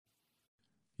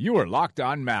You are Locked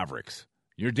On Mavericks,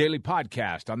 your daily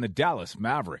podcast on the Dallas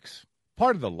Mavericks.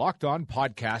 Part of the Locked On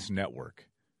Podcast Network.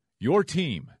 Your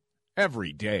team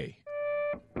every day.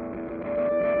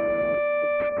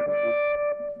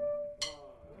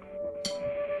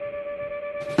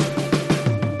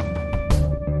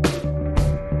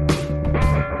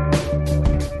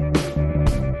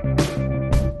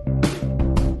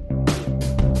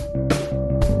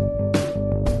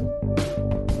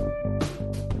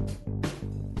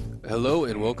 Hello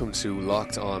and welcome to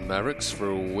Locked On Mavericks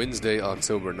for Wednesday,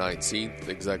 October 19th,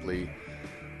 exactly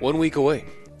 1 week away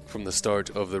from the start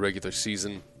of the regular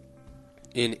season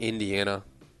in Indiana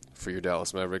for your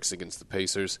Dallas Mavericks against the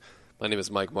Pacers. My name is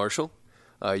Mike Marshall.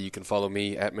 You can follow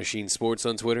me at Machine Sports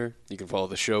on Twitter. You can follow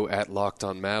the show at Locked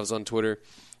On Mavs on Twitter.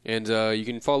 And you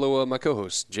can follow my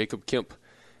co-host, Jacob Kemp,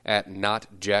 at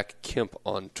NotJackKemp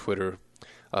on Twitter.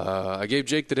 I gave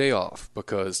Jake the day off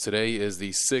because today is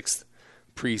the 6th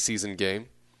preseason game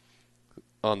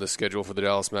on the schedule for the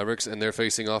Dallas Mavericks, and they're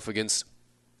facing off against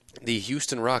the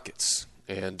Houston Rockets.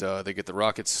 And they get the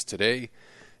Rockets today,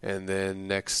 and then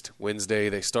next Wednesday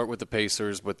they start with the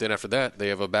Pacers, but then after that they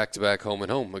have a back-to-back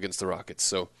home-and-home against the Rockets.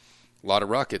 So a lot of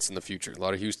Rockets in the future, a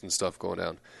lot of Houston stuff going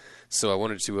down. So I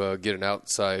wanted to get an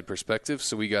outside perspective.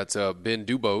 So we got Ben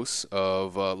Dubose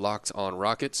of Locked On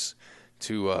Rockets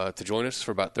to join us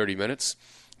for about 30 minutes.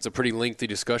 It's a pretty lengthy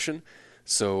discussion.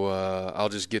 So I'll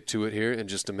just get to it here in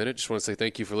just a minute. Just want to say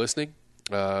thank you for listening.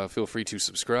 Feel free to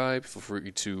subscribe. Feel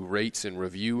free to rate and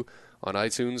review on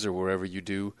iTunes or wherever you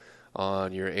do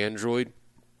on your Android.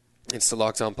 It's the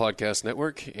Locked On Podcast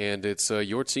Network, and it's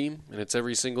your team, and it's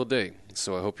every single day.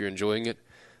 So I hope you're enjoying it.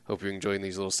 Hope you're enjoying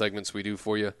these little segments we do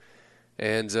for you.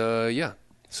 And, yeah,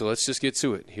 so let's just get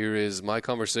to it. Here is my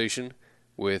conversation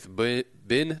with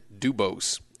Ben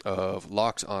Dubose of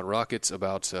Locked On Rockets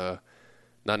about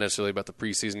not necessarily about the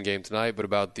preseason game tonight, but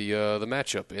about the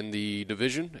matchup in the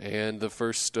division and the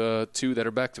first two that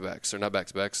are back-to-backs, or not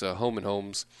back-to-backs, home and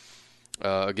homes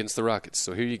against the Rockets.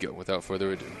 So here you go, without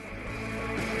further ado.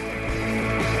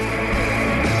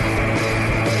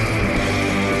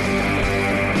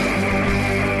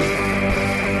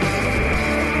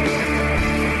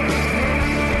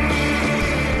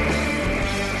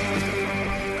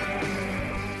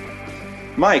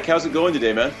 Mike, how's it going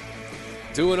today, man?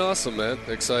 Doing awesome, man.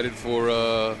 Excited for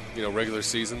regular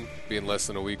season being less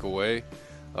than a week away.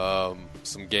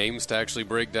 Some games to actually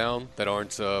break down that aren't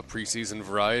preseason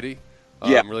variety.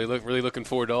 I'm really looking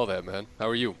forward to all that, man. How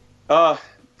are you?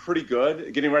 Pretty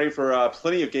good. Getting ready for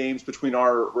plenty of games between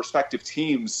our respective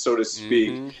teams, so to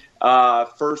speak.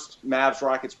 Mm-hmm. First Mavs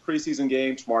Rockets preseason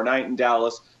game tomorrow night in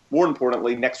Dallas. More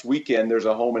importantly, next weekend there's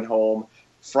a home and home.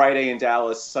 Friday in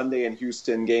Dallas, Sunday in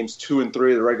Houston. Games 2 and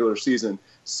 3 of the regular season.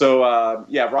 So,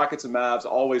 Rockets and Mavs,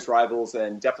 always rivals,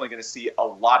 and definitely going to see a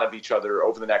lot of each other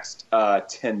over the next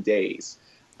 10 days.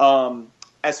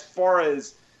 As far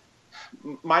as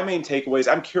my main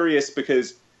takeaways, I'm curious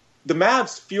because the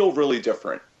Mavs feel really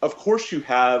different. Of course, you've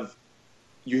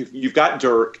got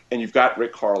Dirk and you've got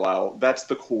Rick Carlisle. That's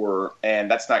the core, and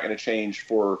that's not going to change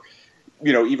for,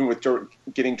 even with Dirk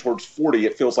getting towards 40,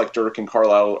 it feels like Dirk and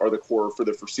Carlisle are the core for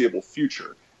the foreseeable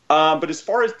future. But as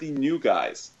far as the new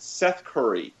guys, Seth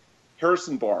Curry,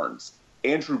 Harrison Barnes,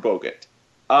 Andrew Bogut,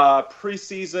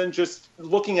 preseason, just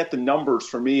looking at the numbers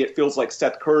for me, it feels like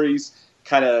Seth Curry's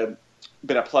kind of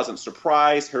been a pleasant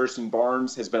surprise. Harrison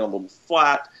Barnes has been a little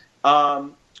flat.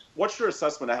 What's your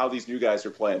assessment of how these new guys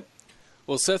are playing?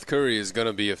 Well, Seth Curry is going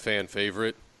to be a fan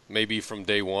favorite, maybe from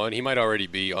day one. He might already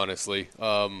be, honestly,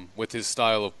 with his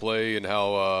style of play and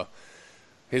how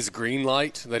his green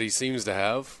light that he seems to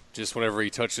have. Just whenever he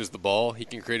touches the ball, he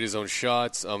can create his own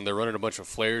shots. They're running a bunch of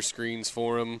flare screens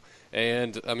for him.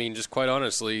 And, just quite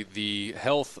honestly, the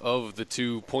health of the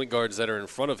 2 point guards that are in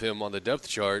front of him on the depth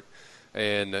chart,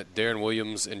 and Darren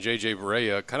Williams and J.J.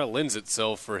 Barea, kind of lends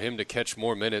itself for him to catch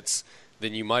more minutes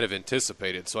than you might have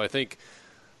anticipated. So I think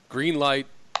green light,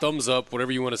 thumbs up,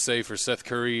 whatever you want to say for Seth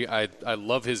Curry. I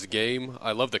love his game.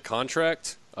 I love the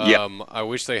contract. I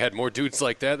wish they had more dudes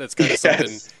like that. That's kind of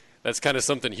something. That's kind of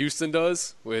something Houston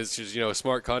does, which is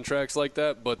smart contracts like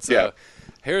that. But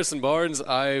Harrison Barnes,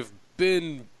 I've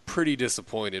been pretty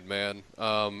disappointed, man.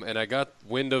 And I got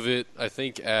wind of it, I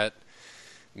think, at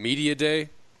Media Day.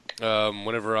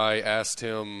 Whenever I asked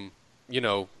him,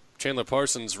 Chandler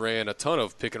Parsons ran a ton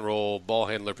of pick-and-roll ball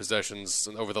handler possessions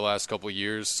over the last couple of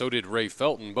years. So did Ray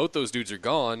Felton. Both those dudes are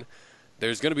gone.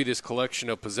 There's going to be this collection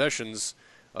of possessions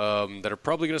that are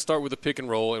probably going to start with a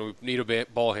pick-and-roll, and we need a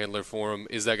ball handler for him.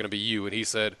 Is that going to be you? And he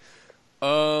said,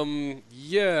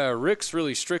 yeah, Rick's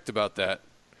really strict about that.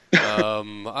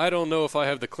 I don't know if I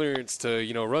have the clearance to,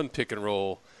 run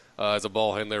pick-and-roll. as a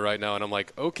ball handler right now, and I'm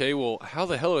like, okay, well, how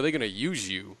the hell are they going to use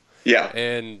you? Yeah.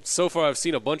 And so far I've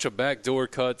seen a bunch of backdoor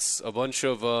cuts, a bunch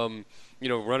of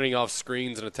running off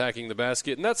screens and attacking the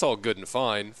basket, and that's all good and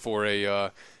fine for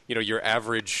a your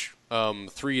average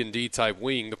 3-and-D type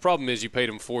wing. The problem is you paid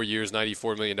him 4 years,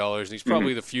 $94 million, and he's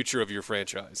probably the future of your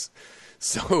franchise.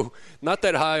 So not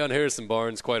that high on Harrison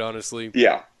Barnes, quite honestly.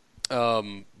 Yeah.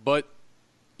 But,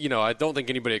 I don't think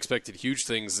anybody expected huge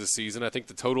things this season. I think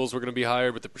the totals were going to be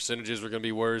higher, but the percentages were going to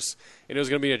be worse, and it was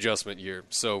going to be an adjustment year.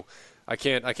 So I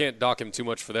can't dock him too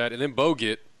much for that. And then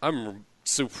Bogut, I'm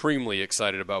supremely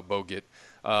excited about Bogut.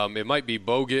 It might be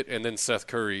Bogut and then Seth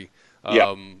Curry.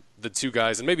 The two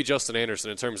guys, and maybe Justin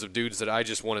Anderson in terms of dudes that I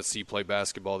just want to see play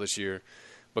basketball this year.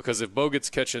 Because if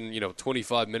Bogut's catching,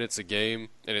 25 minutes a game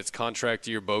and it's contract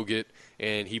year Bogut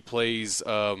and he plays,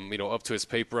 up to his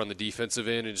paper on the defensive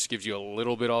end and just gives you a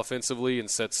little bit offensively and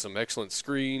sets some excellent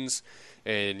screens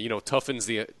and,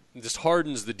 just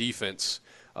hardens the defense,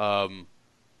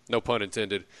 no pun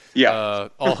intended,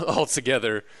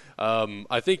 altogether,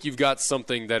 I think you've got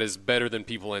something that is better than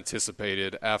people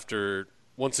anticipated after,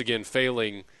 once again,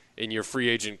 failing in your free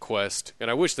agent quest.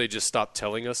 And I wish they just stopped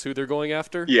telling us who they're going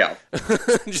after. Yeah.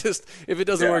 Just, if it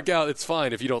doesn't work out, it's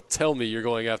fine if you don't tell me you're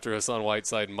going after Hassan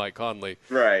Whiteside and Mike Conley.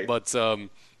 Right. But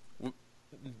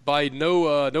by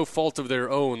no fault of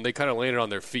their own, they kind of landed on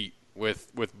their feet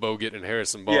with Bogut and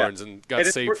Harrison Barnes and got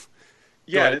safe.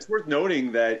 And it's worth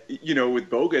noting that, with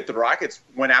Bogut, the Rockets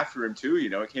went after him too.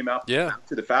 It came out to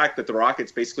the fact that the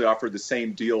Rockets basically offered the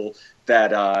same deal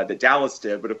that Dallas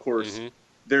did. But, of course,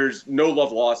 there's no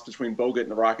love lost between Bogut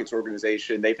and the Rockets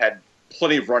organization. They've had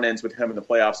plenty of run-ins with him in the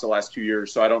playoffs the last 2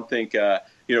 years. So I don't think,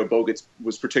 Bogut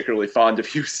was particularly fond of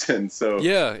Houston. So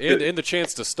and the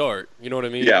chance to start. You know what I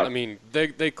mean? Yeah. I mean,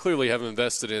 they clearly have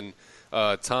invested in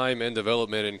time and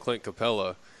development in Clint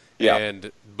Capella. Yeah.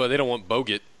 But they don't want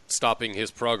Bogut stopping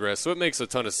his progress. So it makes a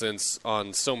ton of sense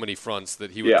on so many fronts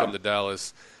that he would come to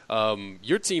Dallas.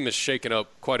 Your team is shaken up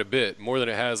quite a bit, more than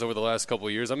it has over the last couple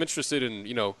of years. I'm interested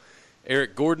in,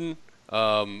 Eric Gordon.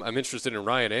 I'm interested in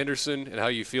Ryan Anderson and how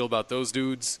you feel about those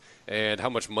dudes and how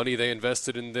much money they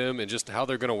invested in them and just how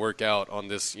they're going to work out on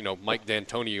this, Mike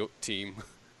D'Antoni team.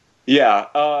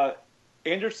 Yeah.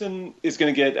 Anderson is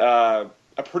going to get a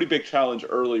pretty big challenge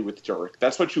early with Dirk.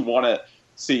 That's what you want to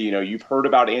see. You've heard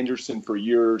about Anderson for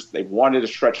years. They've wanted a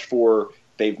stretch four.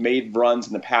 They've made runs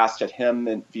in the past at him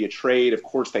and via trade. Of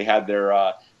course, they had their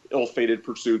ill-fated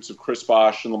pursuits of Chris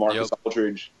Bosh and LaMarcus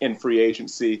Aldridge in free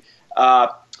agency.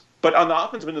 But on the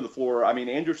offensive end of the floor, I mean,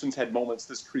 Anderson's had moments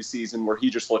this preseason where he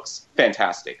just looks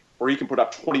fantastic, where he can put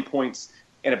up 20 points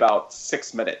in about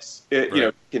 6 minutes.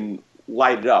 He can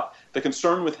light it up. The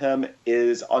concern with him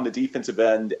is on the defensive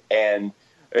end, and,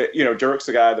 Dirk's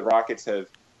a guy the Rockets have,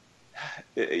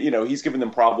 he's given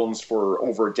them problems for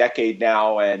over a decade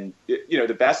now, and,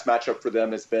 the best matchup for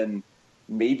them has been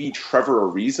maybe Trevor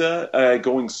Ariza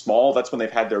going small. That's when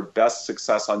they've had their best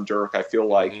success on Dirk, I feel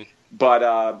like. Mm-hmm.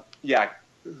 But,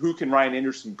 who can Ryan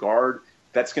Anderson guard?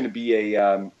 That's going to be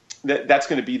that's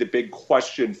going to be the big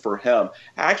question for him.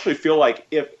 I actually feel like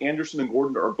if Anderson and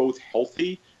Gordon are both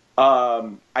healthy,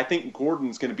 I think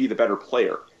Gordon's going to be the better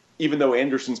player. Even though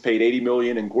Anderson's paid $80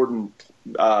 million and Gordon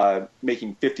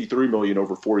making $53 million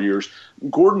over 4 years,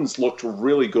 Gordon's looked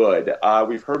really good.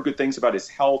 We've heard good things about his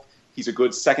health. He's a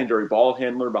good secondary ball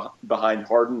handler behind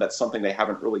Harden. That's something they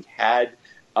haven't really had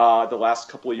the last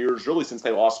couple of years, really since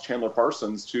they lost Chandler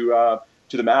Parsons to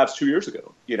the Mavs 2 years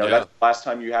ago. That's the last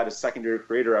time you had a secondary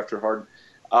creator after Harden.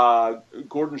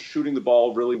 Gordon's shooting the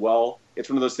ball really well. It's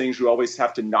one of those things you always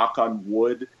have to knock on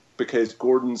wood because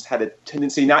Gordon's had a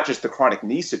tendency, not just the chronic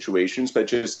knee situations, but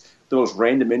just the most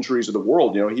random injuries of the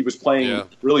world. He was playing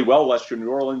really well last year in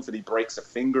New Orleans and he breaks a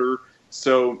finger.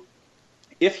 So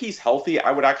if he's healthy,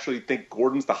 I would actually think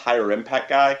Gordon's the higher impact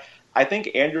guy. I think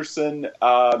Anderson,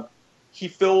 he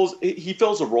fills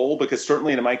a role because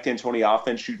certainly in a Mike D'Antoni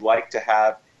offense, you'd like to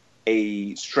have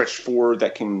a stretch forward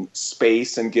that can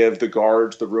space and give the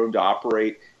guards the room to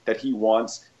operate that he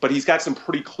wants. But he's got some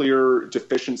pretty clear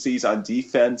deficiencies on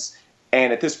defense.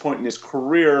 And at this point in his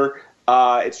career,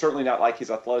 it's certainly not like his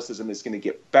athleticism is going to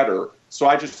get better. So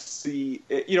I just see,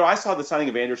 I saw the signing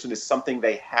of Anderson as something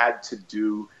they had to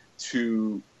do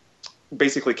to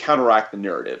basically counteract the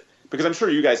narrative. Because I'm sure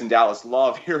you guys in Dallas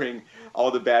love hearing all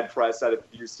the bad press out of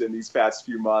Houston these past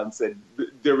few months. And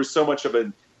there was so much of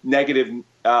a negative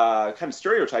kind of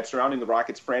stereotype surrounding the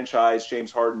Rockets franchise,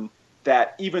 James Harden,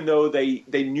 that even though they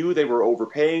knew they were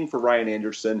overpaying for Ryan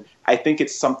Anderson, I think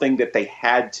it's something that they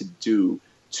had to do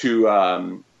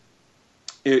to,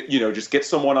 just get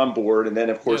someone on board. And then,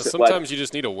 of course, sometimes you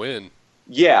just need a win.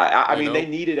 Yeah, I mean, they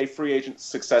needed a free agent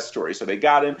success story, so they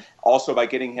got him. Also, by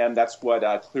getting him, that's what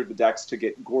cleared the decks to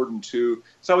get Gordon, too.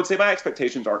 So I would say my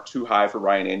expectations aren't too high for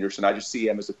Ryan Anderson. I just see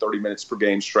him as a 30 minutes per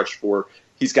game stretch four.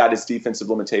 He's got his defensive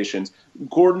limitations.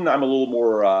 Gordon, I'm a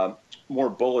little more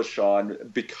bullish on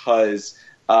because,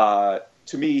 to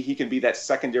me, he can be that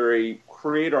secondary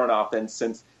creator on offense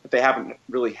that they haven't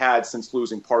really had since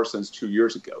losing Parsons 2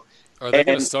 years ago. Are they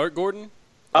going to start Gordon?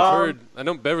 I've heard. I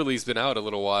know Beverly's been out a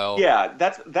little while. Yeah,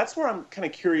 that's where I'm kind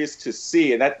of curious to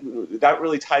see, and that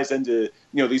really ties into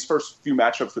these first few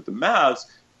matchups with the Mavs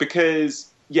because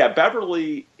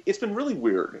Beverly. It's been really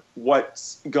weird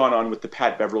what's gone on with the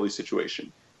Pat Beverly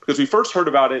situation because we first heard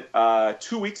about it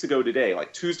 2 weeks ago today,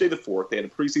 like Tuesday the 4th. They had a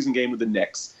preseason game with the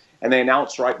Knicks, and they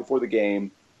announced right before the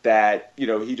game that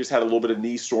he just had a little bit of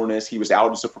knee soreness. He was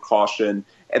out as a precaution,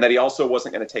 and that he also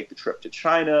wasn't going to take the trip to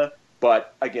China.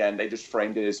 But again, they just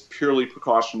framed it as purely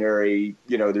precautionary.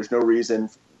 There's no reason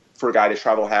for a guy to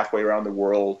travel halfway around the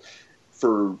world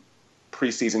for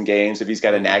preseason games if he's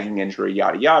got a nagging injury,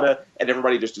 yada, yada. And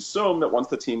everybody just assumed that once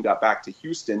the team got back to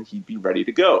Houston, he'd be ready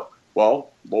to go. Well,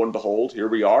 lo and behold, here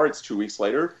we are. It's 2 weeks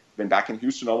later. Been back in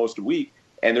Houston almost a week,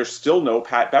 and there's still no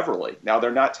Pat Beverly. Now,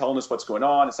 they're not telling us what's going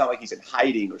on. It's not like he's in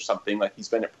hiding or something. Like he's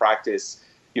been at practice,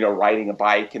 riding a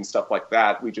bike and stuff like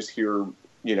that. We just hear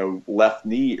left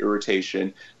knee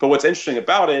irritation. But what's interesting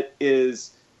about it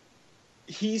is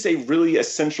he's a really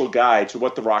essential guy to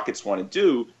what the Rockets want to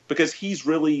do because he's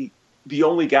really the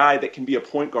only guy that can be a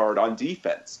point guard on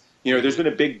defense. There's been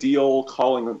a big deal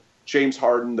calling James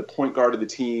Harden the point guard of the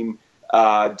team.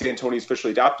 D'Antoni's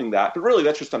officially adopting that. But really,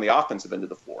 that's just on the offensive end of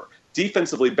the floor.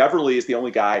 Defensively, Beverly is the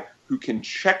only guy who can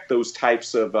check those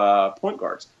types of point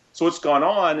guards. So what's gone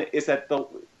on is that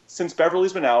since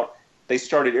Beverly's been out, they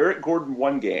started Eric Gordon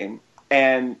one game,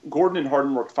 and Gordon and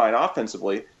Harden worked fine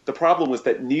offensively. The problem was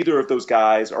that neither of those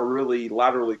guys are really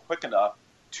laterally quick enough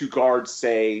to guard,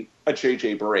 say, a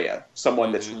J.J. Barea,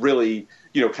 someone that's really,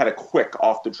 kind of quick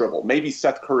off the dribble. Maybe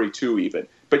Seth Curry, too, even.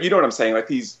 But you know what I'm saying? Like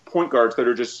these point guards that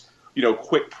are just,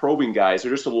 quick probing guys.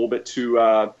 They're just a little bit too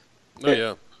I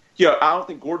don't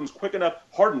think Gordon's quick enough.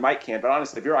 Harden might can, but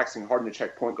honestly, if you're asking Harden to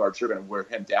check point guards, you're going to wear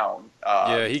him down.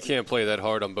 He can't play that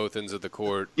hard on both ends of the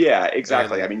court. Yeah,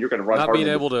 exactly. You're going to run not hard.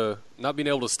 Not being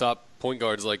able to stop point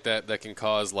guards like that can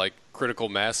cause like critical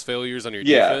mass failures on your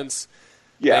defense.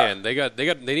 Yeah, man,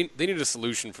 they need a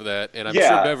solution for that, and I'm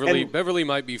sure Beverly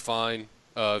might be fine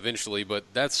eventually, but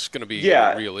that's going to be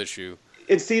a real issue.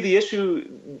 And see, the issue,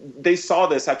 they saw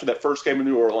this after that first game in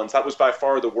New Orleans. That was by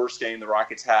far the worst game the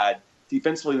Rockets had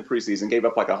defensively in the preseason, gave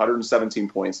up like 117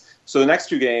 points. So the next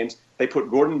two games, they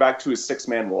put Gordon back to his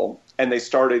six-man role, and they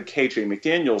started KJ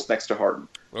McDaniels next to Harden.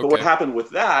 Okay. But what happened with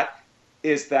that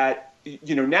is that,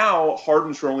 now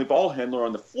Harden's your only ball handler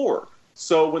on the floor.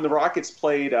 So when the Rockets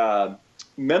played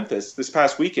Memphis this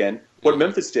past weekend, what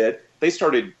Memphis did, they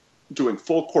started doing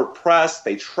full-court press,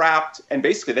 they trapped, and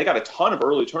basically they got a ton of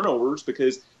early turnovers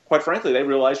because, quite frankly, they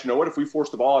realized, if we force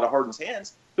the ball out of Harden's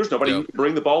hands, there's nobody who can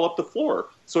bring the ball up the floor.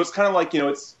 So it's kind of like,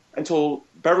 it's until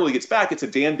Beverly gets back, it's a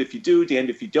damned if you do, damned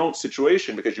if you don't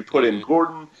situation because you put in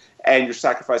Gordon and you're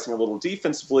sacrificing a little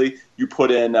defensively. You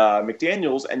put in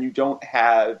McDaniels and you don't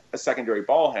have a secondary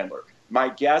ball handler. My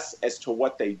guess as to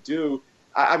what they do,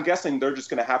 I'm guessing they're just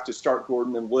going to have to start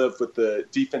Gordon and live with the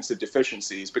defensive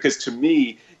deficiencies because to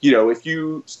me, if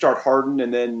you start Harden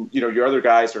and then, your other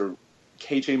guys are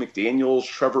KJ McDaniels,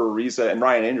 Trevor Ariza, and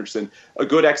Ryan Anderson, a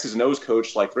good X's and O's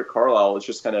coach like Rick Carlisle is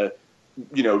just going to,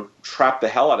 trap the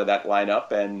hell out of that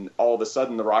lineup. And all of a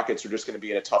sudden the Rockets are just going to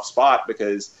be in a tough spot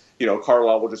because,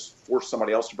 Carlisle will just force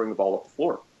somebody else to bring the ball up the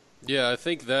floor. Yeah, I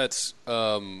think that's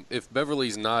if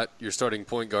Beverly's not your starting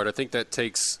point guard, I think that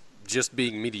takes just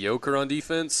being mediocre on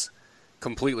defense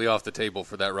completely off the table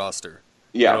for that roster.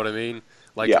 Yeah. You know what I mean?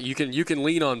 Like you can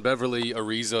lean on Beverly,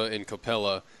 Ariza, and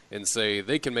Capella and say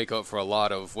they can make up for a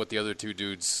lot of what the other two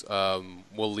dudes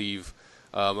will leave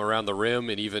around the rim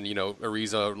and even,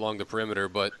 Ariza along the perimeter.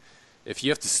 But if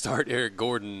you have to start Eric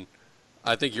Gordon,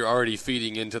 I think you're already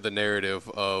feeding into the narrative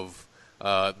of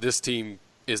this team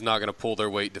is not going to pull their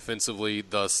weight defensively,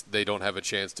 thus they don't have a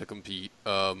chance to compete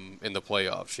in the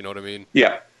playoffs. You know what I mean?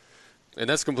 Yeah. And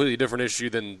that's a completely different issue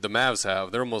than the Mavs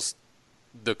have. They're almost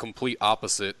the complete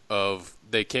opposite of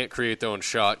they can't create their own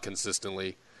shot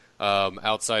consistently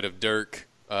outside of Dirk,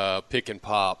 pick and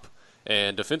pop.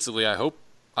 And defensively, I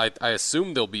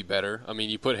assume they'll be better. I mean,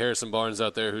 you put Harrison Barnes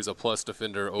out there who's a plus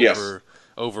defender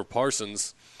over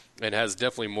Parsons and has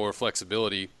definitely more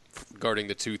flexibility guarding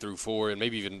the 2 through 4 and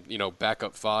maybe even,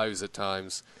 backup fives at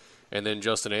times. And then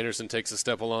Justin Anderson takes a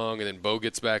step along and then Bo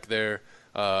gets back there.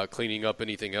 Cleaning up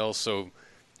anything else. So,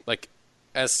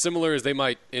 as similar as they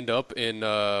might end up in,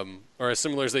 or as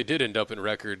similar as they did end up in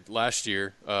record last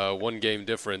year, 1 game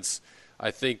difference,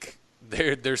 I think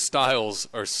their styles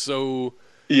are so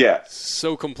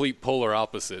complete polar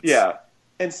opposites. Yeah.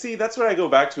 And see, that's what I go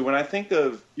back to when I think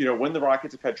of, when the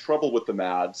Rockets have had trouble with the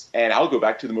Mavs. And I'll go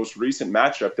back to the most recent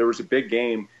matchup. There was a big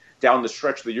game down the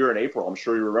stretch of the year in April. I'm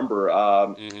sure you remember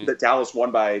that Dallas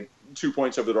won by 2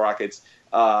 points over the Rockets,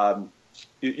 up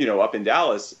in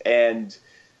Dallas. And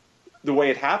the way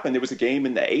it happened, it was a game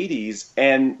in the 80s.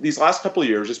 And these last couple of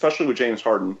years, especially with James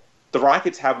Harden, the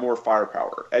Rockets have more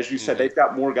firepower. As you said, they've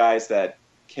got more guys that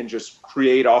can just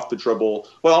create off the dribble.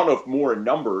 Well, I don't know if more in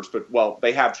numbers, but,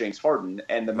 they have James Harden,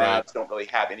 and the Mavs don't really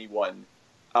have anyone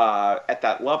at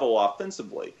that level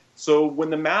offensively. So when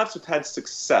the Mavs have had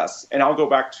success, and I'll go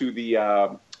back to the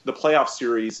playoff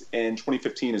series in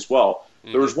 2015 as well,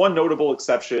 there was one notable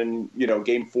exception,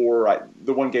 Game 4,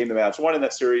 the one game the Mavs won in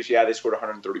that series, they scored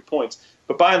 130 points.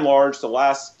 But by and large, the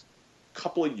last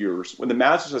couple of years, when the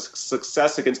Mavs had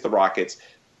success against the Rockets,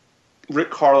 Rick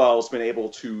Carlisle's been able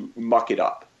to muck it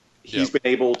up. He's been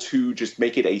able to just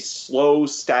make it a slow,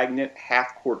 stagnant,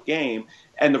 half-court game.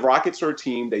 And the Rockets are a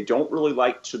team, they don't really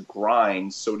like to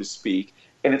grind, so to speak.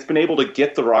 And it's been able to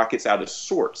get the Rockets out of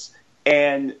sorts.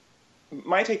 And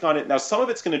my take on it, now some of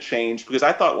it's going to change because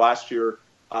I thought last year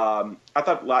in the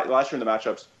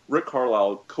matchups, Rick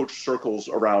Carlisle coached circles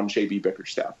around J.B.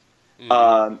 Bickerstaff.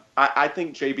 I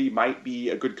think JB might be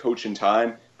a good coach in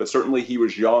time, but certainly he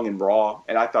was young and raw,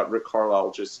 and I thought Rick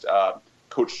Carlisle just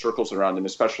coached circles around him,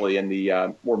 especially in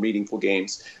the more meaningful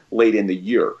games late in the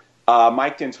year.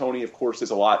 Mike D'Antoni, of course, is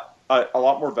a lot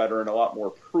more veteran, a lot more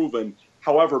proven.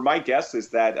 However, my guess is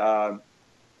that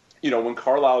when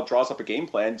Carlisle draws up a game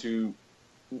plan to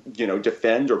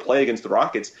defend or play against the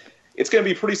Rockets, it's going to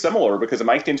be pretty similar because a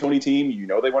Mike D'Antoni team,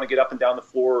 they want to get up and down the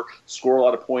floor, score a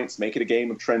lot of points, make it a game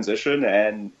of transition.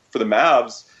 And for the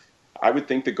Mavs, I would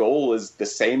think the goal is the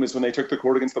same as when they took the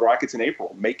court against the Rockets in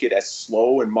April. Make it as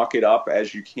slow and muck it up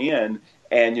as you can.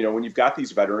 And, when you've got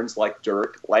these veterans like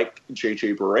Dirk, like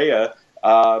J.J. Barea,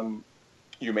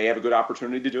 you may have a good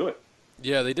opportunity to do it.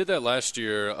 Yeah, they did that last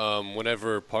year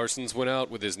whenever Parsons went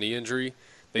out with his knee injury.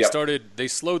 They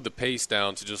slowed the pace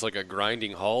down to just like a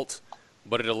grinding halt.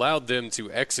 But it allowed them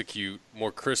to execute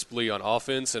more crisply on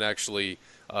offense and actually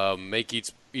make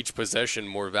each possession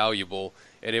more valuable.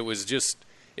 And it was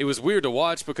weird to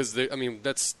watch because,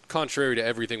 that's contrary to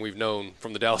everything we've known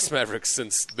from the Dallas Mavericks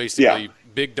since basically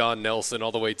Big Don Nelson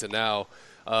all the way to now.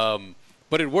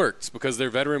 But it worked because they're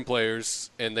veteran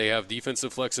players and they have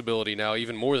defensive flexibility now,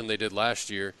 even more than they did last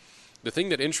year. The thing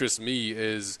that interests me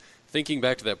is thinking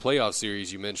back to that playoff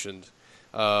series you mentioned.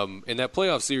 In that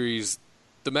playoff series,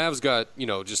 the Mavs got,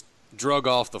 just drug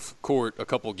off the court a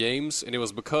couple games, and it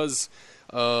was because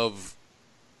of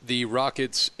the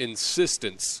Rockets'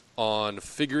 insistence on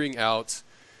figuring out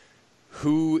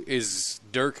who is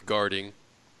Dirk guarding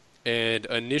and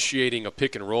initiating a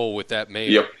pick and roll with that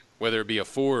man, whether it be a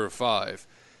 4 or 5.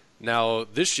 Now,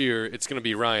 this year, it's going to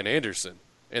be Ryan Anderson,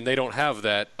 and they don't have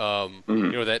that,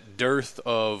 that dearth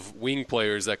of wing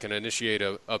players that can initiate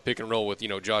a pick and roll with,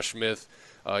 Josh Smith,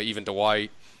 even Dwight.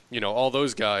 All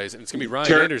those guys, and it's going to be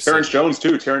Ryan Anderson. Terrence Jones,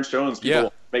 too. Terrence Jones,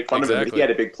 people make fun of him, but he had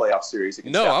a big playoff series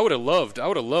against Dallas. I would have loved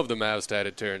the Mavs to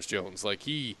add Terrence Jones. Like,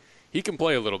 he can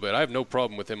play a little bit. I have no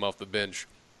problem with him off the bench.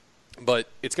 But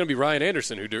it's going to be Ryan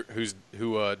Anderson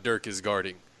who Dirk is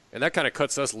guarding. And that kind of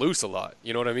cuts us loose a lot.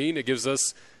 You know what I mean? It gives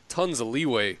us tons of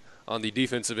leeway on the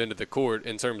defensive end of the court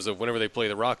in terms of whenever they play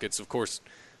the Rockets. Of course,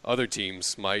 other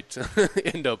teams might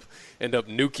end up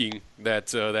nuking that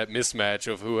mismatch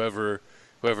of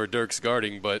whoever Dirk's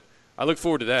guarding, but I look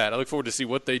forward to that. I look forward to see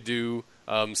what they do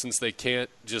since they can't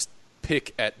just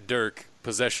pick at Dirk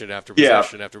possession after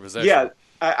possession after possession. Yeah,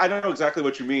 I don't know exactly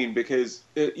what you mean because,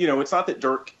 it's not that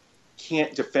Dirk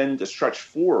can't defend a stretch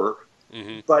 4,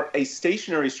 but a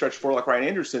stationary stretch 4 like Ryan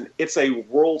Anderson, it's a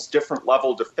world's different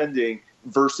level defending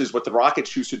versus what the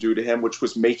Rockets used to do to him, which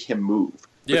was make him move.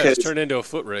 Yeah, it's turned into a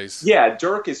foot race. Yeah,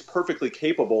 Dirk is perfectly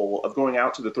capable of going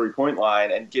out to the three-point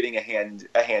line and getting a hand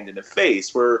in the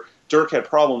face. Where Dirk had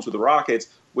problems with the Rockets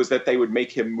was that they would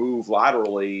make him move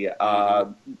laterally,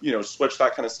 switch,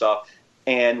 that kind of stuff.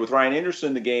 And with Ryan Anderson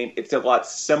in the game, it's a lot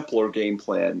simpler game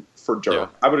plan for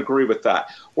Dirk. Yeah. I would agree with that.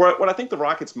 What I think the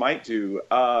Rockets might do,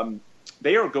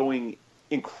 they are going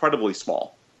incredibly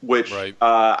small, which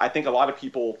I think a lot of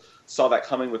people saw that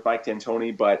coming with Mike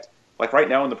D'Antoni, but like right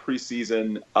now in the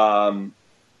preseason,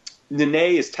 Nene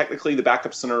is technically the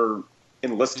backup center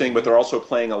enlisting, but they're also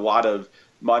playing a lot of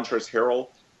Montrezl Harrell.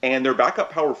 And their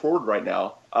backup power forward right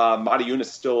now, Madiunas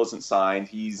still isn't signed.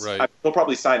 He'll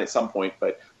probably sign at some point,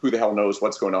 but who the hell knows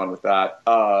what's going on with that.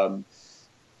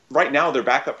 right now their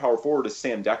backup power forward is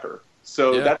Sam Decker.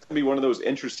 So that's going to be one of those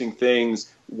interesting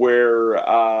things where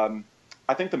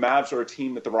I think the Mavs are a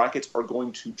team that the Rockets are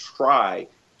going to try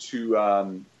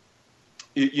to,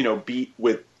 beat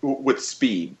with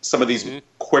speed. Some of these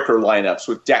quicker lineups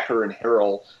with Decker and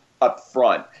Harrell up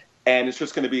front. And it's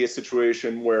just going to be a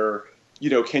situation where,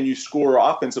 can you score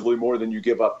offensively more than you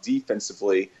give up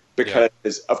defensively?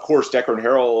 Because, of course, Decker and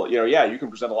Harrell, you can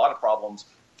present a lot of problems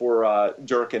for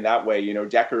Dirk in that way.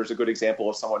 Decker is a good example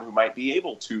of someone who might be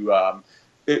able to,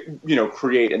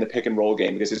 create in the pick and roll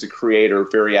game because he's a creator,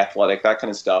 very athletic, that kind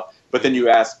of stuff. But then you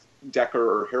ask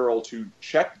Decker or Harrell to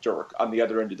check Dirk on the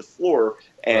other end of the floor,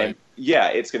 and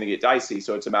it's going to get dicey.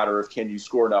 So it's a matter of can you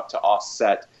score enough to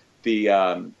offset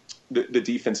the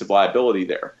defensive liability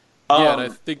there. And I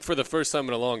think for the first time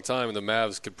in a long time, the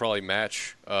Mavs could probably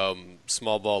match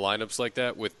small ball lineups like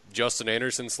that with Justin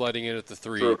Anderson sliding in at the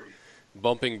 3,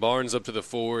 bumping Barnes up to the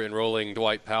 4, and rolling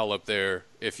Dwight Powell up there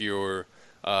if you're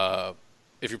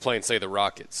playing, say, the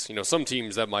Rockets. Some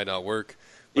teams that might not work.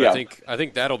 But I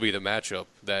think that'll be the matchup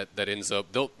that ends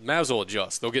up. Mavs will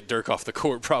adjust. They'll get Dirk off the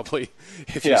court probably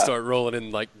if you start rolling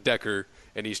in like Decker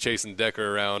and he's chasing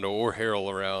Decker around or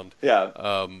Harrell around.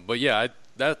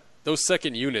 Those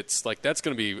second units, that's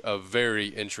going to be a very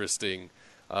interesting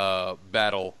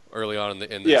battle early on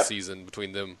in the season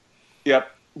between them.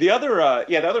 Yep. The other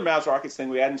Mavs Rockets thing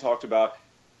we hadn't talked about.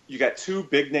 You got 2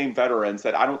 big-name veterans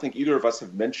that I don't think either of us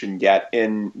have mentioned yet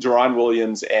in Deron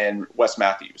Williams and Wes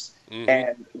Matthews.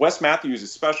 And Wes Matthews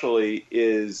especially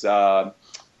is, over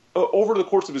the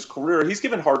course of his career, he's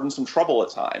given Harden some trouble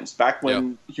at times. Back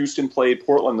when Houston played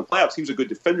Portland in the playoffs, he was a good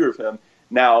defender of him.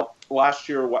 Now, last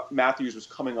year, Matthews was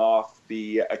coming off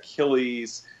the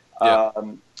Achilles.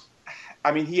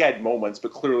 He had moments,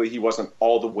 but clearly he wasn't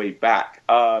all the way back.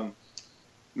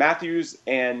 Matthews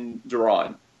and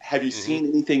Deron. Have you seen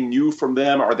anything new from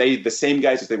them? Are they the same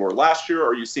guys as they were last year, or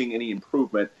are you seeing any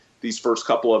improvement these first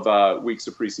couple of weeks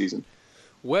of preseason?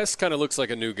 Wes kind of looks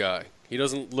like a new guy. He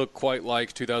doesn't look quite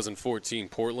like 2014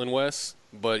 Portland Wes,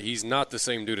 but he's not the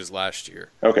same dude as last year.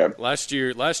 Okay. Last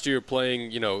year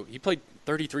playing, he played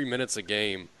 33 minutes a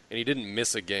game, and he didn't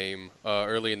miss a game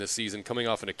early in the season coming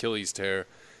off an Achilles tear,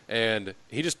 and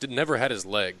he just never had his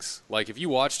legs. If you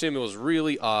watched him, it was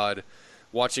really odd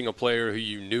watching a player who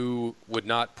you knew would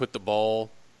not put the ball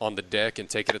on the deck and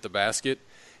take it at the basket.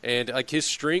 And his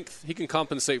strength, he can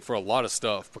compensate for a lot of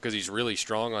stuff because he's really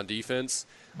strong on defense.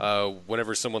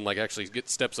 Whenever someone actually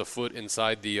steps a foot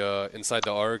inside the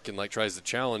arc and tries to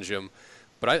challenge him,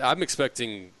 but I'm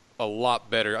expecting a lot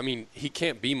better. He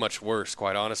can't be much worse,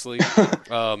 quite honestly.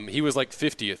 He was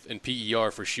 50th in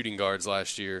PER for shooting guards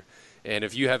last year. And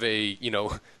if you have a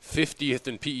 50th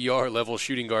in PER level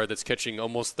shooting guard that's catching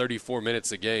almost 34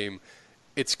 minutes a game,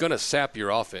 it's going to sap your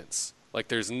offense.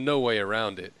 There's no way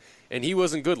around it. And he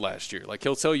wasn't good last year.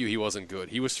 He'll tell you he wasn't good.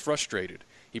 He was frustrated.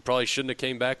 He probably shouldn't have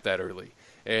came back that early.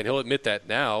 And he'll admit that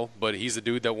now, but he's a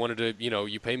dude that wanted to,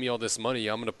 you pay me all this money,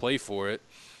 I'm going to play for it.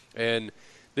 And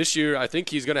this year, I think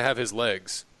he's going to have his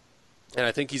legs. And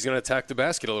I think he's going to attack the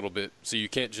basket a little bit. So you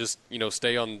can't just,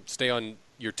 stay on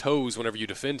your toes whenever you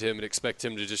defend him and expect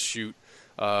him to just shoot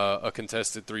a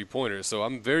contested three-pointer. So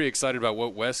I'm very excited about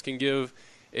what Wes can give.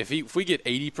 If we get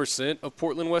 80% of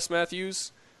Portland Wes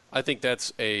Matthews, I think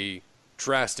that's a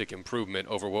drastic improvement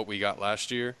over what we got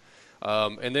last year.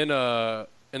 And then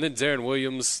Deron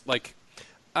Williams,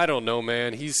 I don't know,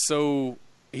 man. He's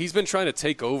been trying to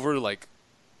take over,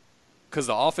 because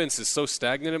the offense is so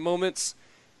stagnant at moments.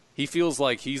 He feels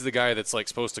like he's the guy that's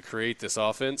supposed to create this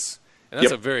offense. And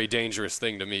that's a very dangerous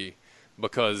thing to me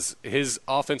because his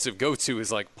offensive go-to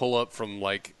is pull up from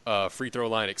free throw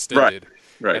line extended.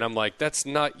 Right. And I'm that's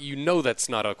not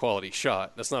a quality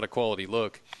shot. That's not a quality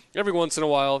look. Every once in a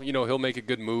while, he'll make a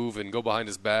good move and go behind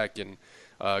his back and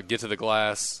get to the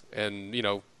glass. And,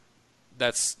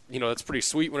 that's pretty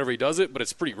sweet whenever he does it, but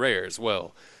it's pretty rare as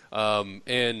well.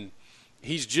 And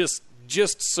he's just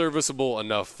serviceable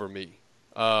enough for me.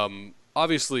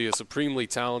 Obviously a supremely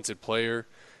talented player.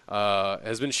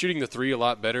 Has been shooting the 3 a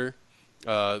lot better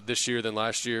this year than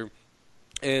last year.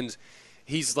 And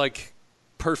he's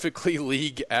perfectly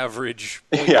league average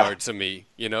point guard to me,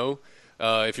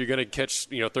 If you're going to catch,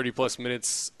 30-plus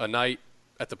minutes a night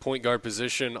at the point guard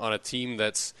position on a team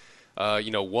that's,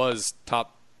 was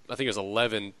top, I think it was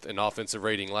 11th in offensive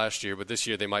rating last year, but this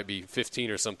year they might be 15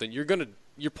 or something,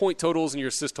 your point totals and your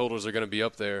assist totals are going to be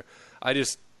up there.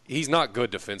 He's not good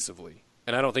defensively.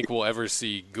 And I don't think we'll ever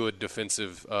see good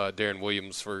defensive Deron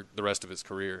Williams for the rest of his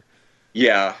career.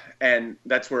 Yeah, and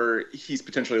that's where he's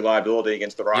potentially a liability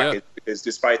against the Rockets because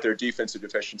despite their defensive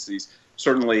deficiencies,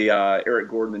 certainly Eric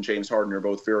Gordon and James Harden are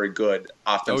both very good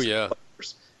offensive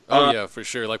players. Oh yeah, for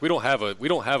sure. Like we don't have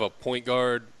a point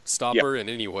guard stopper in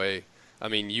any way. I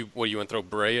mean, you want to throw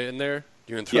Brea in there?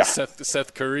 You want to throw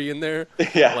Seth Curry in there?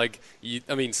 Yeah. Like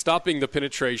stopping the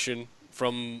penetration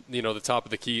from the top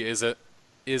of the key is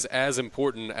as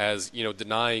important as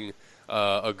denying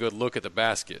a good look at the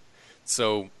basket.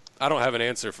 So I don't have an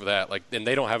answer for that. Like, and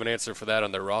they don't have an answer for that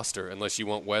on their roster unless you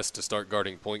want West to start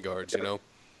guarding point guards.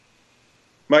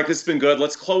 Mike, this has been good.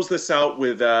 Let's close this out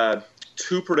with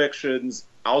 2 predictions.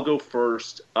 I'll go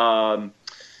first. How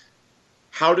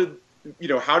do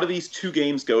these 2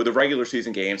 games go? The regular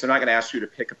season games. I'm not going to ask you to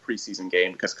pick a preseason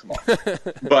game because come on.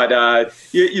 But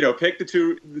pick the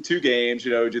two games.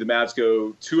 Do the Mavs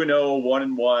go 2-0,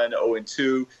 1-1,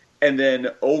 0-2, and then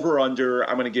over under?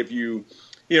 I'm going to give you,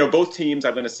 both teams.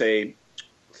 I'm going to say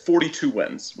 42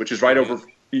 wins, which is right over.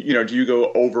 Do you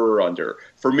go over or under?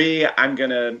 For me, I'm going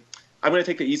to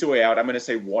take the easy way out. I'm going to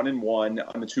say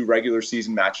 1-1 on the 2 regular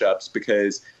season matchups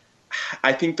because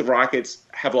I think the Rockets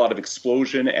have a lot of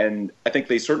explosion, and I think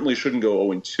they certainly shouldn't go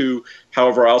 0-2.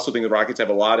 However, I also think the Rockets have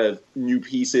a lot of new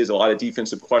pieces, a lot of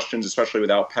defensive questions, especially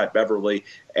without Pat Beverly.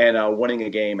 And winning a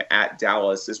game at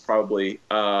Dallas is probably,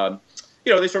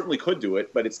 they certainly could do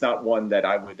it, but it's not one that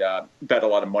I would bet a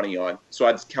lot of money on. So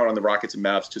I'd count on the Rockets and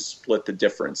Mavs to split the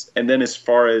difference. And then as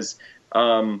far as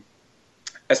the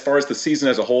season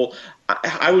as a whole,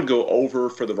 I would go over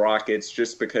for the Rockets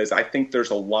just because I think there's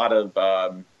a lot of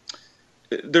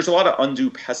undue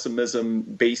pessimism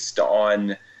based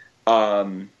on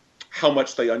how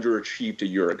much they underachieved a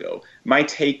year ago. My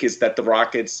take is that the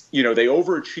Rockets, they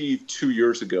overachieved 2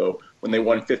 years ago when they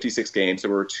won 56 games. They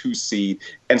were a 2 seed,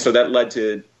 and so that led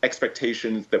to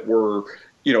expectations that were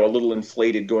a little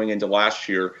inflated going into last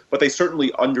year. But they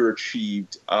certainly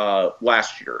underachieved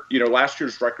last year. Last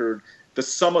year's record, the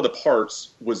sum of the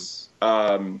parts was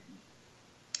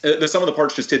the sum of the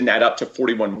parts just didn't add up to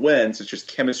 41 wins. It's just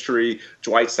chemistry.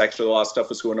 Dwight's actually a lot of stuff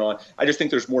was going on. I just think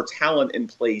there's more talent in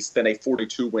place than a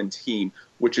 42-win team,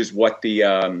 which is what the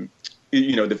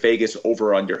the Vegas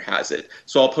over/under has it.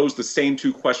 So I'll pose the same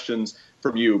 2 questions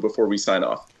from you before we sign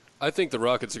off. I think the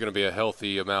Rockets are going to be a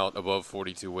healthy amount above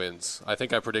 42 wins. I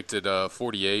think I predicted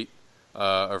 48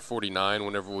 or 49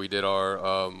 whenever we did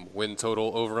our win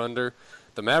total over/under.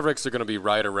 The Mavericks are going to be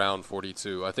right around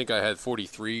 42. I think I had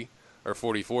 43 or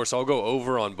 44, so I'll go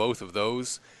over on both of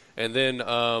those. And then,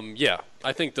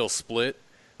 I think they'll split.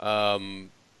 And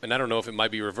I don't know if it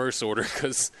might be reverse order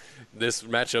because this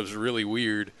matchup's really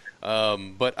weird.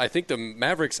 But I think the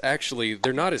Mavericks actually,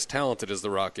 they're not as talented as the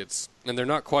Rockets, and they're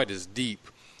not quite as deep,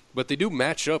 but they do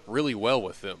match up really well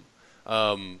with them.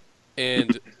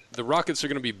 And the Rockets are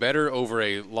going to be better over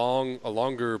a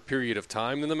longer period of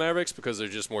time than the Mavericks because they're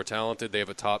just more talented. They have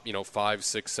a top, 5,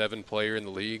 6, 7 player in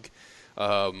the league.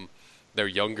 They're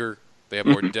younger. They have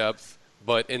more depth.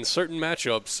 But in certain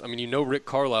matchups, Rick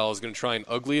Carlisle is going to try and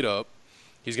ugly it up.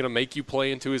 He's going to make you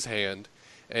play into his hand.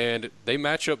 And they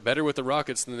match up better with the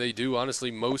Rockets than they do,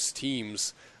 honestly, most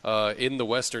teams in the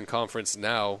Western Conference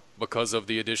now because of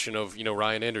the addition of,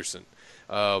 Ryan Anderson.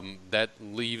 That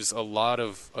leaves a lot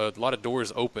of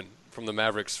doors open from the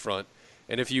Mavericks front.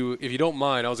 And if you don't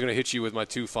mind, I was going to hit you with my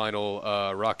 2 final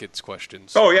Rockets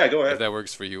questions. Oh, yeah, go ahead. If that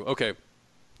works for you. Okay.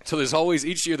 So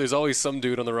each year there's always some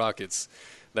dude on the Rockets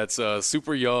that's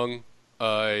super young,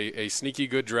 a sneaky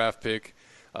good draft pick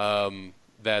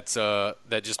that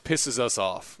just pisses us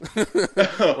off.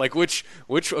 Like which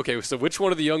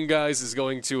one of the young guys is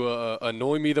going to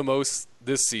annoy me the most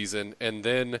this season? And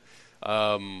then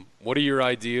what are your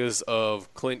ideas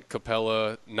of Clint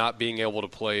Capella not being able to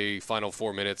play final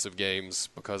 4 minutes of games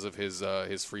because of his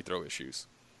free throw issues?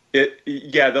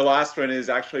 The last one is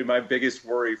actually my biggest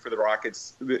worry for the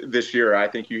Rockets this year. I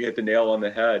think you hit the nail on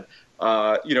the head.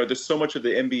 There's so much of the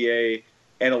NBA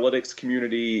analytics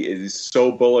community is so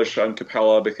bullish on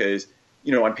Capella because,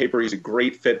 on paper he's a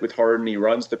great fit with Harden. He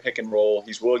runs the pick and roll.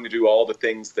 He's willing to do all the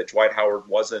things that Dwight Howard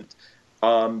wasn't.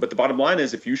 But the bottom line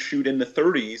is if you shoot in the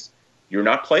 30s, you're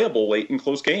not playable late in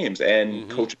close games, and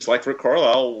coaches like Rick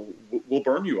Carlisle will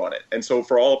burn you on it. And so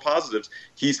for all the positives,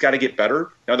 he's got to get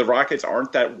better. Now, the Rockets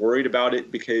aren't that worried about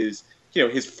it because,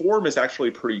 his form is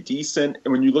actually pretty decent.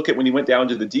 And when you look at when he went down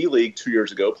to the D-League 2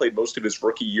 years ago, played most of his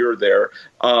rookie year there,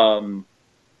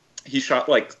 he shot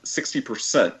like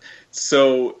 60%.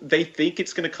 So they think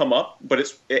it's going to come up,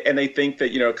 and they think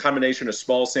that, a combination of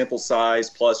small sample size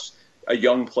plus a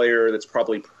young player that's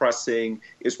probably pressing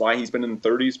is why he's been in the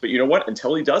 30s. But you know what?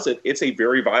 Until he does it, it's a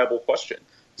very viable question.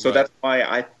 So That's why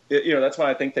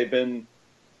I think they've been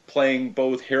playing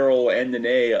both Harrell and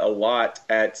Nene a lot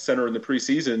at center in the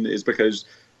preseason is because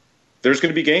there's going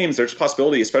to be games. There's a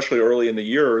possibility, especially early in the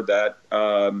year, that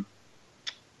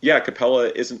Capella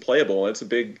isn't playable. And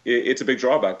it's a big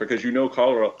drawback because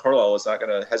Carlisle is not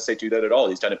going to hesitate to do that at all.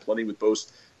 He's done it plenty with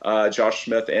both Josh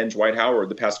Smith and Dwight Howard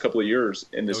the past couple of years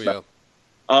in this match.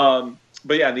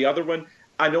 But yeah, the other one,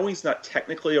 I know he's not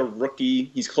technically a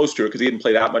rookie. He's close to it because he didn't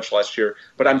play that much last year.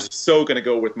 But I'm so going to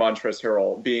go with Montrezl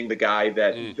Harrell being the guy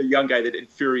the young guy that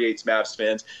infuriates Mavs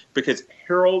fans because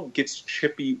Harrell gets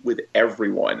chippy with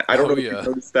everyone. I don't know if you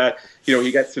noticed that.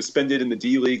 He got suspended in the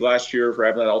D League last year for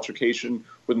having that altercation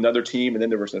with another team, and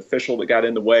then there was an official that got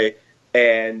in the way.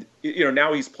 And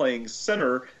now he's playing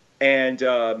center, and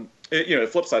the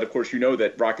flip side, of course,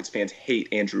 that Rockets fans hate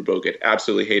Andrew Bogut,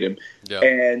 absolutely hate him. Yeah.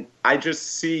 And I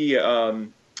just see,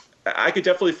 I could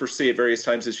definitely foresee at various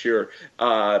times this year,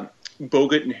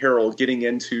 Bogut and Harrell getting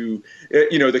into,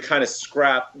 the kind of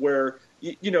scrap where,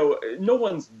 no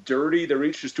one's dirty. They're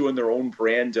each just doing their own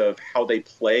brand of how they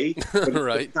play.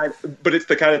 Right. But it's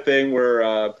the kind of thing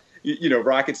where,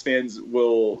 Rockets fans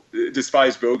will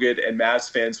despise Bogut and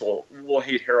Mavs fans will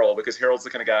hate Harrell because Harrell's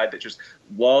the kind of guy that just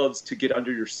loves to get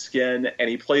under your skin, and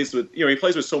he plays with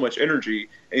so much energy,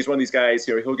 and he's one of these guys,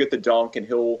 he'll get the dunk and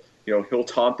he'll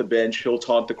taunt the bench, he'll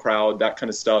taunt the crowd, that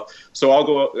kind of stuff. So I'll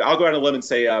go out on a limb and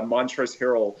say Montrezl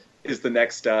Harrell is the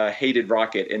next hated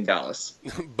Rocket in Dallas.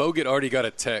 Bogut already got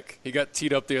a tech. He got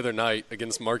teed up the other night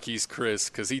against Marquise Chris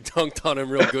because he dunked on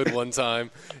him real good one time,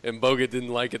 and Bogut didn't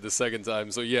like it the second time.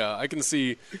 So yeah, I can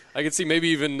see maybe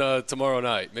even tomorrow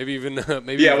night, maybe we'll do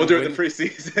it in the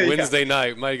preseason. Wednesday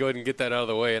night, might go ahead and get that out of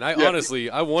the way. And honestly,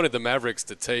 I wanted the Mavericks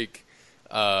to take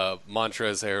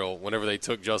Montrezl Harrell whenever they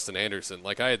took Justin Anderson.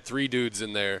 Like I had 3 dudes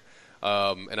in there,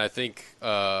 and I think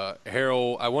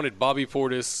Harrell. I wanted Bobby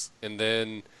Portis, and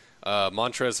then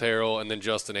Montrezl Harrell, and then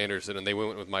Justin Anderson, and they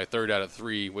went with my 3rd out of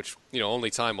 3, which only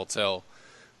time will tell.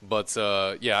 But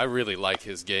I really like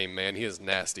his game, man. He is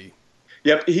nasty.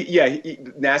 Yep,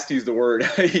 nasty is the word.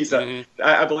 He's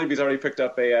I believe he's already picked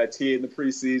up a T in the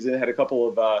preseason. Had a couple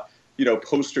of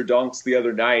poster dunks the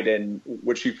other night, and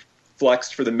which he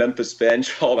flexed for the Memphis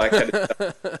bench, all that kind of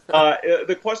stuff.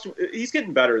 The question, he's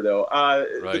getting better though.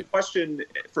 Right. The question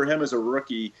for him as a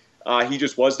rookie. He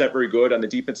just was not very good on the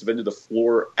defensive end of the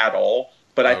floor at all.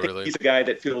 But I think he's a guy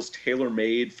that feels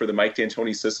tailor-made for the Mike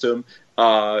D'Antoni system.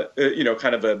 I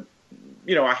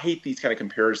hate these kind of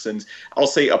comparisons. I'll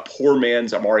say a poor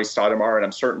man's Amari Stoudemire, and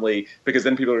I'm certainly – because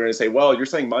then people are going to say, well, you're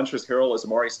saying Montrezl Harrell is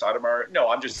Amari Stoudemire? No,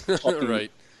 I'm just talking right.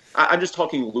 I'm just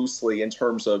talking loosely in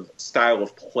terms of style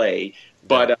of play.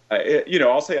 But,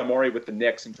 I'll say Amari with the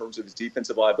Knicks in terms of his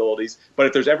defensive liabilities. But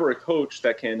if there's ever a coach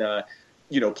that can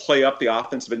play up the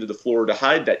offensive end of the floor to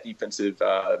hide that defensive,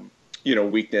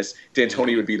 weakness,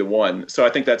 D'Antoni would be the one. So I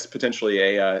think that's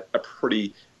potentially a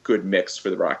pretty good mix for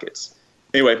the Rockets.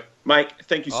 Anyway, Mike,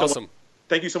 thank you so much.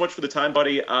 Thank you so much for the time,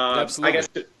 buddy. Absolutely. I guess,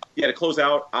 to close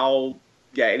out,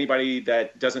 anybody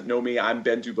that doesn't know me, I'm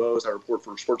Ben Dubose. I report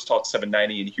for Sports Talk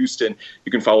 790 in Houston.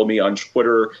 You can follow me on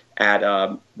Twitter at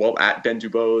Ben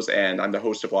Dubose, and I'm the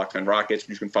host of Locked On Rockets.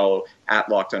 You can follow at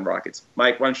Locked On Rockets.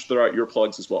 Mike, why don't you throw out your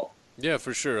plugs as well? Yeah,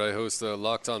 for sure. I host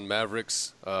Locked On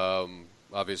Mavericks.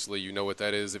 Obviously, you know what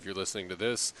that is if you're listening to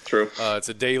this. True. It's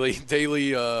a daily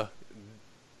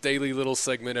little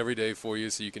segment every day for you,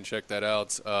 so you can check that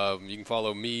out. You can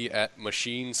follow me at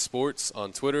Machine Sports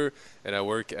on Twitter, and I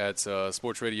work at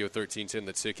Sports Radio 1310,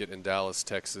 The Ticket in Dallas,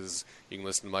 Texas. You can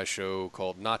listen to my show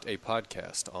called Not a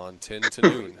Podcast on 10 to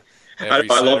noon every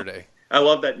Saturday. I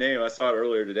love that name. I saw it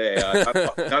earlier today. Not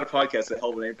a podcast, a hell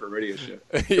of a name for a radio show.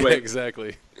 Anyway, yeah,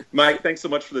 exactly. Mike, thanks so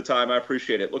much for the time. I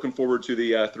appreciate it. Looking forward to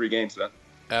the 3 games then.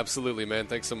 Absolutely, man.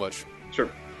 Thanks so much.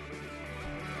 Sure.